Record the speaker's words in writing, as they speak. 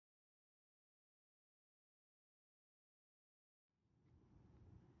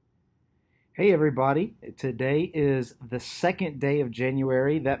Hey everybody, today is the second day of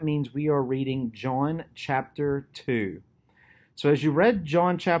January. That means we are reading John chapter 2. So as you read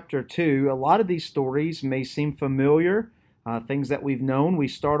John chapter 2, a lot of these stories may seem familiar, things that we've known. We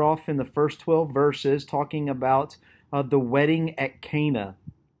start off in the first 12 verses talking about the wedding at Cana.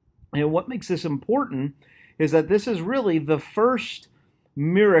 And what makes this important is that this is really the first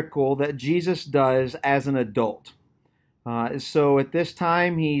miracle that Jesus does as an adult. So at this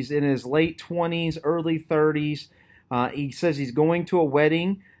time, he's in his late 20s, early 30s. He says he's going to a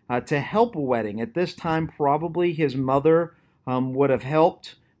wedding to help a wedding. At this time, probably his mother would have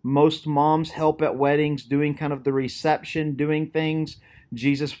helped. Most moms help at weddings, doing kind of the reception, doing things.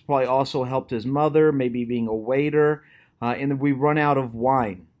 Jesus probably also helped his mother, maybe being a waiter. And then we run out of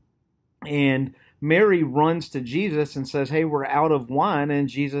wine. And Mary runs to Jesus and says, "Hey, we're out of wine." And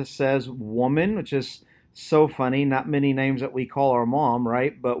Jesus says, "Woman," which is so funny, not many names that we call our mom,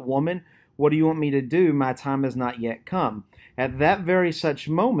 right? But "Woman, what do you want me to do? My time has not yet come." At that very such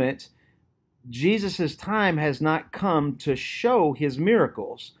moment, Jesus' time has not come to show his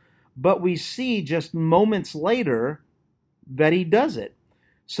miracles. But we see just moments later that he does it.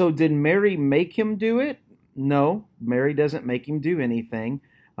 So did Mary make him do it? No, Mary doesn't make him do anything.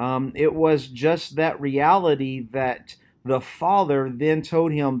 It was just that reality that the Father then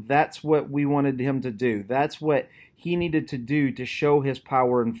told him that's what we wanted him to do. That's what he needed to do to show his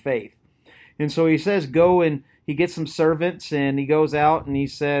power and faith. And so he says, go, and he gets some servants and he goes out and he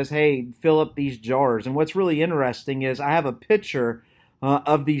says, "Hey, fill up these jars." And what's really interesting is I have a picture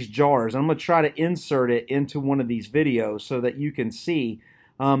of these jars. I'm going to try to insert it into one of these videos so that you can see.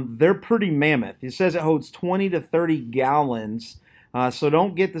 They're pretty mammoth. It says it holds 20 to 30 gallons. So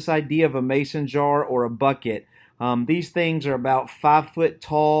don't get this idea of a mason jar or a bucket. These things are about 5 foot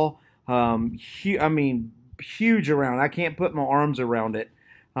tall. Huge around. I can't put my arms around it.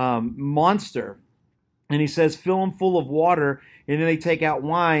 Monster. And he says, fill them full of water, and then they take out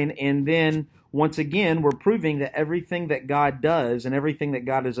wine. And then, once again, we're proving that everything that God does and everything that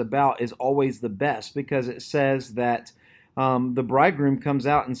God is about is always the best, because it says that the bridegroom comes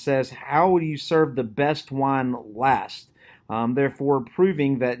out and says, "How will you serve the best wine last?" Therefore,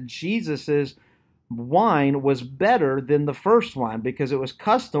 proving that Jesus's wine was better than the first wine, because it was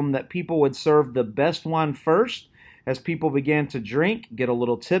custom that people would serve the best wine first. As people began to drink, get a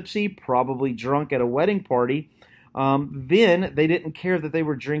little tipsy, probably drunk at a wedding party, then they didn't care that they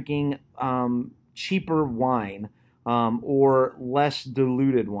were drinking cheaper wine or less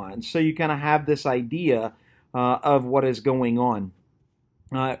diluted wine. So you kind of have this idea of what is going on.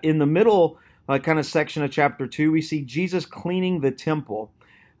 In the middle kind of section of chapter 2, we see Jesus cleaning the temple.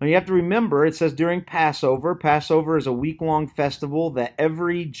 Now you have to remember, it says during Passover. Passover is a week-long festival that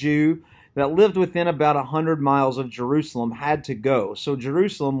every Jew that lived within about 100 miles of Jerusalem had to go. So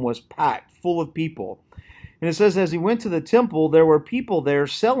Jerusalem was packed, full of people. And it says as he went to the temple, there were people there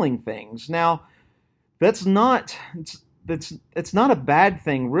selling things. Now, it's not a bad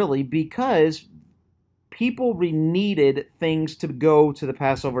thing, really, because people needed things to go to the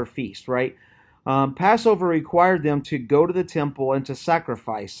Passover feast, right? Passover required them to go to the temple and to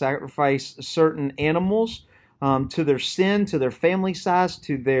sacrifice certain animals to their sin, to their family size,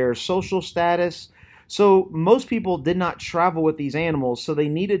 to their social status. So most people did not travel with these animals, so they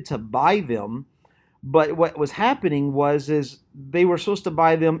needed to buy them. But what was happening is they were supposed to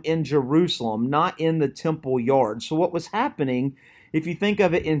buy them in Jerusalem, not in the temple yard. So what was happening, if you think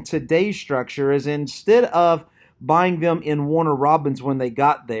of it in today's structure, is instead of buying them in Warner Robins when they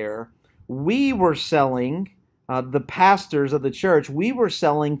got there, we were selling, the pastors of the church, we were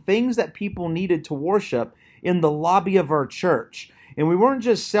selling things that people needed to worship in the lobby of our church. And we weren't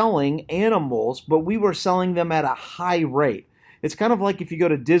just selling animals, but we were selling them at a high rate. It's kind of like if you go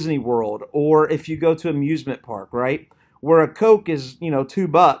to Disney World or if you go to an amusement park, right? Where a Coke is,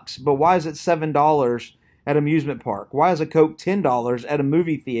 $2, but why is it $7 at amusement park? Why is a Coke $10 at a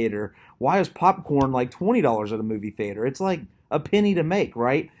movie theater? Why is popcorn like $20 at a movie theater? It's like a penny to make,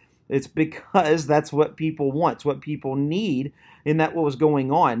 right? It's because that's what people want. It's what people need, and that's what was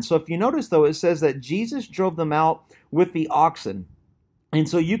going on. So if you notice, though, it says that Jesus drove them out with the oxen. And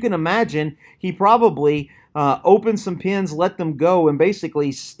so you can imagine he probably opened some pens, let them go, and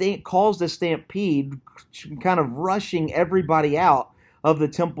basically caused a stampede, kind of rushing everybody out of the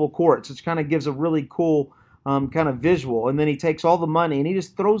temple courts, which kind of gives a really cool kind of visual. And then he takes all the money and he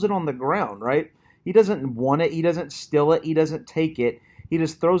just throws it on the ground, right? He doesn't want it. He doesn't steal it. He doesn't take it. He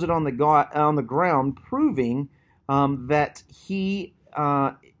just throws it on the ground, proving that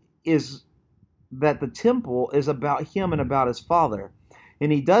that the temple is about him and about his Father.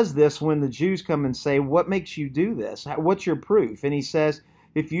 And he does this when the Jews come and say, "What makes you do this? What's your proof?" And he says,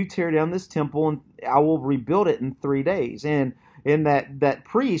 if you tear down this temple, and I will rebuild it in 3 days. And that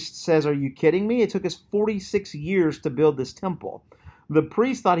priest says, are you kidding me? It took us 46 years to build this temple. The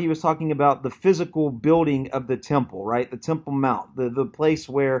priest thought he was talking about the physical building of the temple, right? The Temple Mount, the place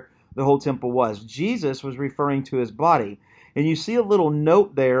where the whole temple was. Jesus was referring to his body. And you see a little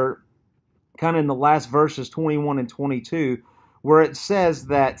note there, kind of in the last verses, 21 and 22, where it says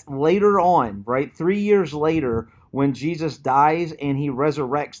that later on, right, 3 years later, when Jesus dies and he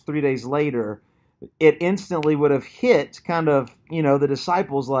resurrects 3 days later, it instantly would have hit kind of, the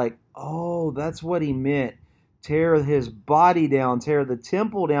disciples like, oh, that's what he meant. Tear his body down, tear the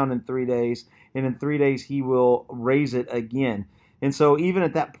temple down in 3 days, and in 3 days he will raise it again. And so even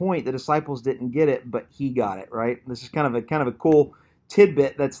at that point, the disciples didn't get it, but he got it, right? This is kind of a cool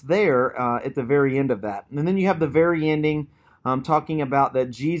tidbit that's there at the very end of that. And then you have the very ending talking about that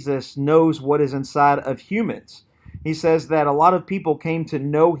Jesus knows what is inside of humans. He says that a lot of people came to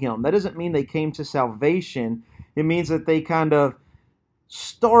know him. That doesn't mean they came to salvation. It means that they kind of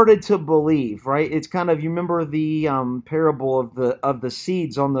started to believe, right? It's kind of, you remember the parable of the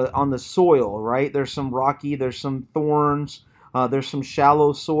seeds on the soil, right? There's some rocky, there's some thorns, there's some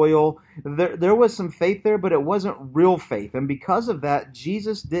shallow soil. There was some faith there, but it wasn't real faith. And because of that,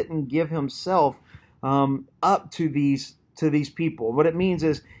 Jesus didn't give himself up to these people. What it means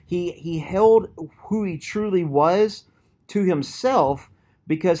is he held who he truly was to himself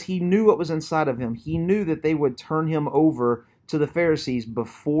because he knew what was inside of him. He knew that they would turn him over to the Pharisees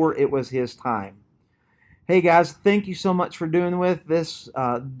before it was his time. Hey guys, thank you so much for doing this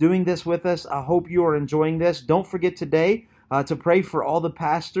with us. I hope you are enjoying this. Don't forget today to pray for all the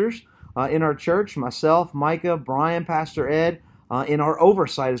pastors in our church, myself, Micah, Brian, Pastor Ed, in our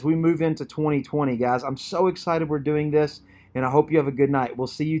oversight as we move into 2020, guys. I'm so excited we're doing this, and I hope you have a good night. We'll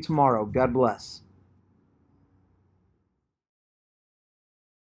see you tomorrow. God bless.